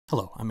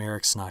Hello, I'm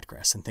Eric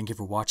Snodgrass, and thank you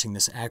for watching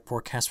this Ag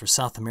Forecast for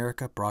South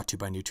America brought to you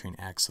by Nutrien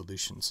Ag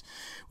Solutions.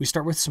 We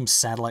start with some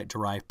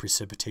satellite-derived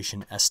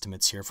precipitation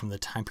estimates here from the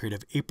time period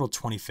of April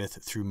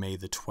 25th through May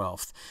the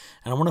 12th.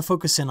 And I want to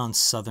focus in on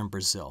southern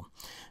Brazil.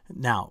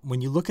 Now,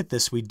 when you look at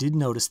this, we did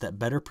notice that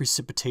better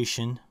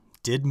precipitation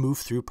did move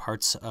through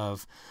parts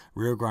of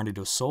Rio Grande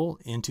do Sul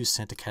into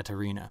Santa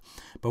Catarina.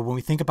 But when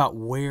we think about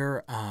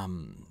where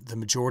the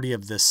majority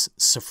of this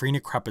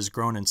safrinha crop is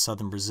grown in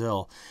southern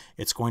Brazil,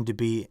 it's going to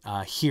be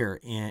here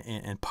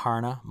in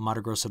Paraná,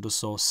 Mato Grosso do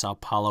Sul, Sao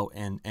Paulo,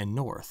 and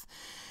north.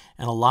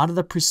 And a lot of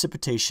the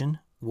precipitation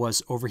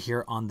was over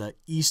here on the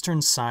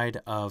eastern side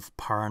of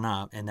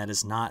Paraná, and that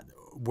is not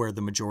where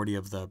the majority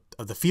of the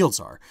fields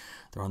are.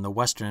 They're on the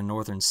western and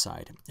northern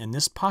side. And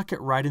this pocket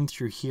right in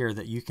through here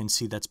that you can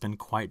see that's been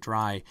quite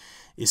dry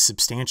is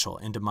substantial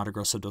into Mato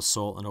Grosso do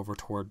Sul and over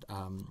toward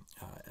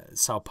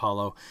Sao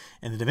Paulo,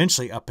 and then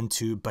eventually up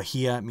into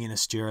Bahia,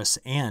 Minas Gerais,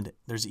 and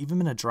there's even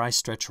been a dry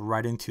stretch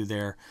right into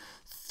there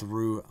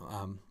through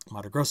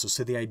Mato Grosso.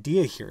 So the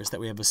idea here is that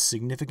we have a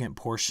significant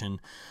portion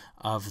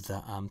of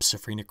the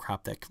safrinha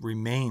crop that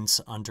remains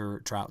under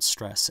drought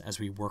stress as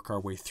we work our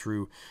way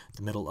through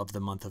the middle of the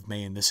month of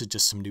May, and this is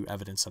just some new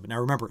evidence of it. Now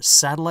remember,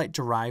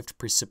 satellite-derived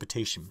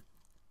precipitation.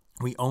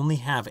 We only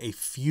have a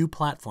few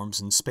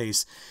platforms in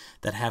space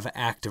that have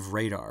active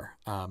radar,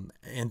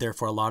 and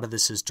therefore a lot of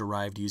this is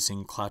derived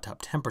using cloud top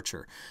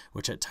temperature,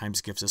 which at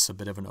times gives us a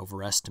bit of an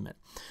overestimate.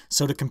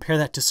 So to compare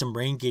that to some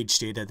rain gauge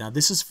data, now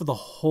this is for the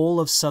whole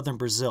of southern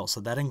Brazil,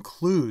 so that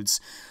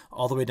includes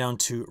all the way down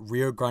to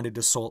Rio Grande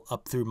do Sul,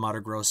 up through Mato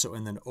Grosso,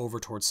 and then over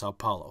towards Sao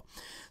Paulo.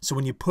 So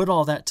when you put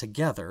all that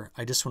together,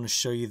 I just want to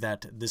show you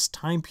that this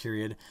time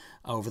period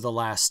over the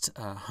last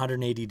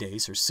 180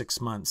 days or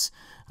 6 months,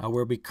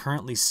 where we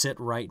currently sit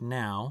right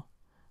now,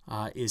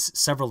 is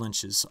several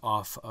inches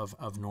off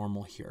of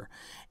normal here.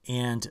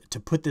 And to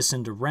put this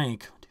into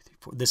rank,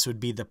 this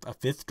would be the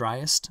fifth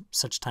driest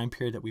such time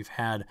period that we've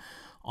had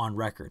on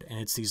record. And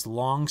it's these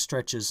long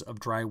stretches of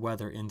dry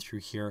weather in through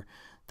here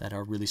that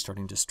are really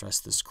starting to stress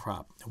this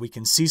crop. We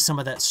can see some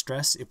of that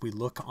stress if we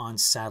look on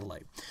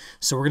satellite.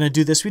 So we're going to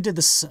do this. We did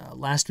this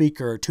last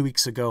week or 2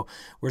 weeks ago.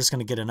 We're just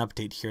going to get an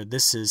update here.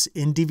 This is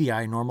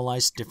NDVI,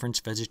 Normalized Difference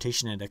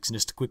Vegetation Index. And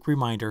just a quick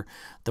reminder,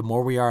 the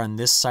more we are on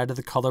this side of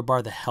the color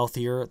bar, the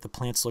healthier the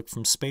plants look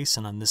from space,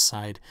 and on this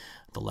side,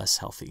 the less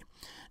healthy.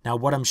 Now,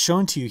 what I'm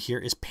showing to you here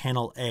is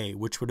panel A,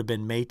 which would have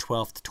been May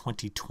 12th,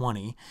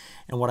 2020.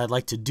 And what I'd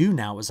like to do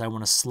now is I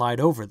want to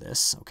slide over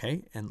this,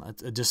 okay? And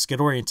let's just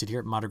get oriented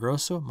here. Mato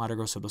Grosso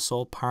do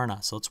Sul,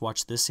 Paraná. So let's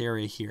watch this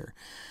area here.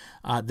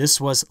 This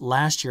was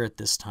last year at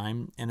this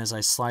time. And as I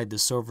slide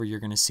this over,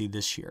 you're going to see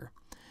this year.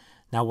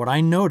 Now, what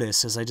I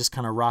notice as I just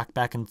kind of rock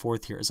back and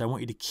forth here is I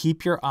want you to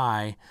keep your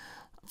eye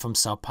from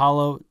Sao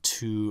Paulo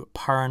to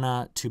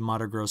Paraná to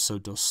Mato Grosso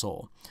do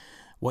Sul.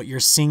 What you're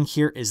seeing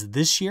here is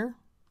this year.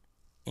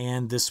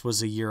 And this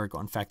was a year ago.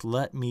 In fact,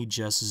 let me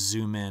just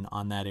zoom in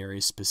on that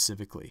area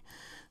specifically.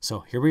 So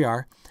here we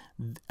are.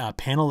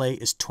 Panel A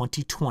is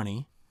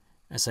 2020.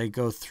 As I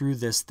go through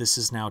this, this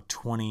is now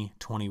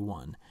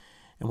 2021.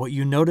 And what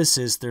you notice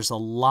is there's a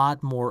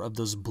lot more of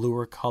those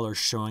bluer colors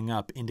showing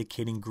up,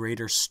 indicating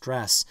greater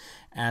stress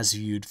as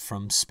viewed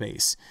from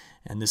space.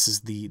 And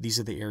these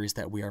are the areas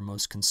that we are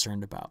most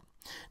concerned about.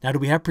 Now, do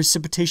we have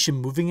precipitation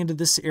moving into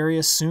this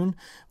area soon?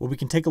 Well, we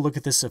can take a look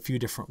at this a few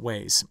different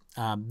ways.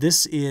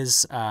 This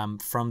is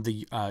from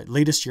the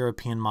latest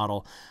European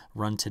model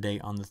run today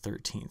on the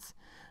 13th.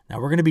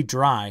 Now, we're going to be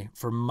dry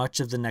for much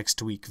of the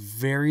next week.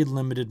 Very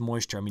limited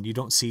moisture. I mean, you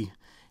don't see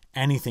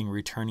anything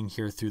returning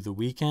here through the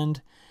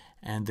weekend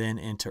and then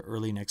into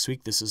early next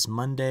week. This is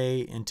Monday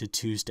into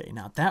Tuesday.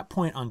 Now, at that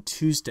point on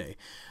Tuesday,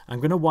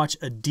 I'm going to watch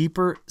a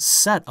deeper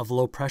set of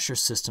low pressure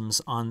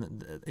systems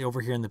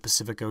over here in the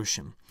Pacific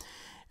Ocean.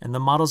 And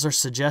the models are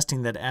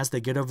suggesting that as they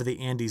get over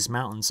the Andes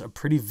Mountains, a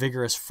pretty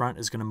vigorous front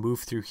is going to move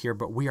through here,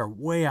 but we are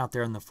way out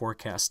there in the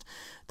forecast.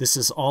 This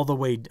is all the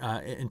way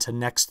into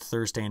next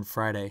Thursday and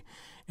Friday,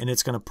 and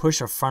it's going to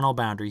push a frontal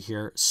boundary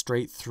here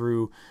straight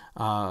through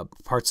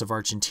parts of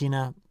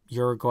Argentina,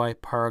 Uruguay,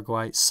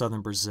 Paraguay,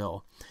 southern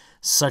Brazil,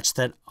 such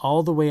that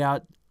all the way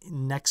out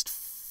next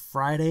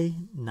Friday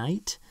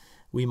night,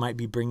 we might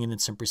be bringing in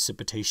some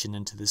precipitation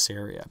into this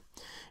area.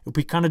 If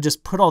we kind of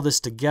just put all this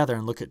together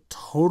and look at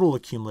total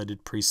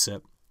accumulated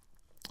precip,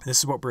 this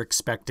is what we're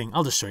expecting.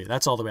 I'll just show you.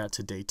 That's all the way out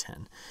to day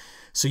 10.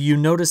 So you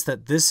notice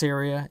that this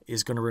area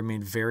is going to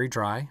remain very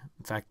dry.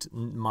 In fact,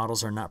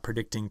 models are not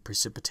predicting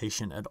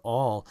precipitation at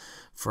all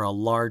for a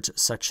large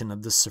section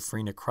of this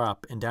safrinha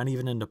crop. And down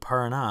even into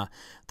Paraná,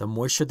 the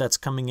moisture that's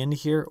coming in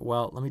here,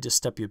 well, let me just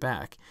step you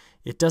back.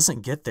 It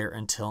doesn't get there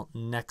until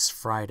next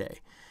Friday.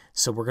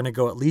 So we're going to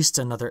go at least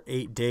another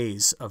 8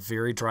 days of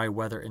very dry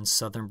weather in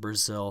southern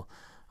Brazil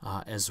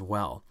as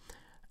well.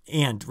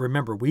 And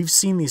remember, we've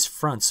seen these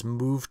fronts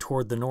move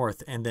toward the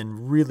north and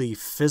then really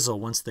fizzle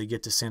once they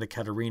get to Santa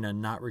Catarina,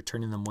 not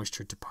returning the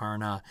moisture to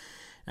Paraná.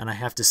 And I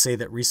have to say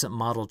that recent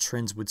model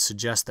trends would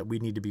suggest that we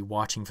need to be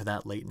watching for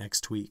that late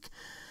next week.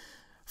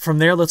 From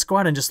there, let's go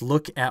out and just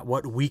look at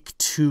what week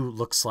 2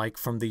 looks like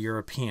from the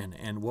European.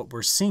 And what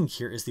we're seeing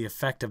here is the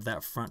effect of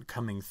that front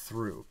coming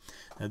through.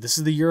 Now, this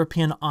is the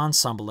European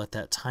ensemble at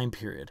that time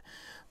period.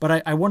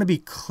 But I want to be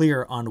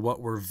clear on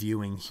what we're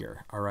viewing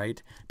here, all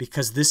right?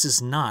 Because this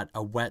is not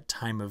a wet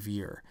time of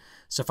year.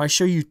 So if I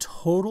show you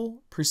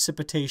total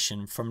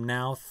precipitation from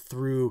now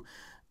through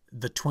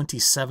the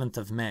 27th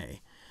of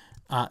May,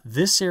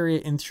 this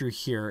area in through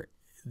here,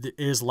 it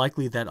is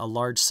likely that a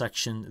large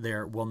section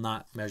there will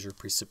not measure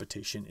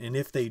precipitation. And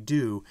if they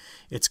do,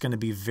 it's going to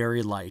be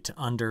very light,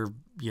 under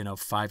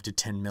 5 to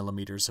 10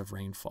 millimeters of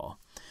rainfall.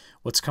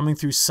 What's coming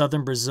through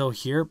southern Brazil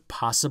here,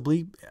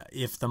 possibly,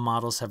 if the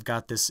models have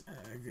got this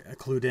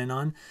clued in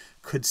on,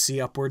 could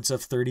see upwards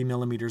of 30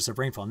 millimeters of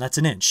rainfall. And that's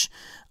an inch.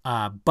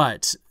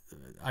 But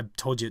I've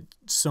told you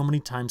so many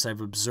times I've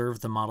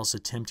observed the models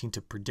attempting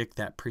to predict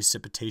that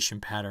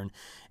precipitation pattern,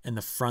 and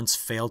the fronts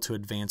fail to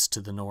advance to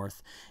the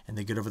north, and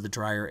they get over the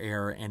drier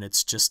air, and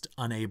it's just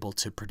unable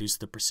to produce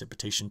the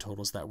precipitation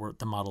totals that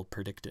the model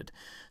predicted.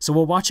 So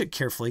we'll watch it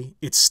carefully.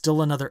 It's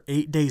still another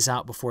 8 days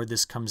out before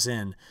this comes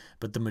in,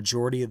 but the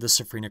majority of the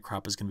safrinha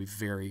crop is going to be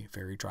very,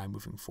 very dry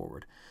moving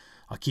forward.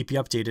 I'll keep you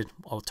updated.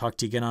 I'll talk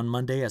to you again on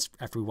Monday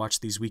after we watch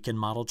these weekend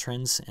model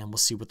trends, and we'll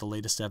see what the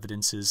latest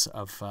evidence is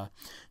of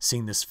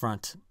seeing this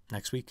front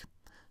next week.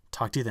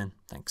 Talk to you then.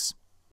 Thanks.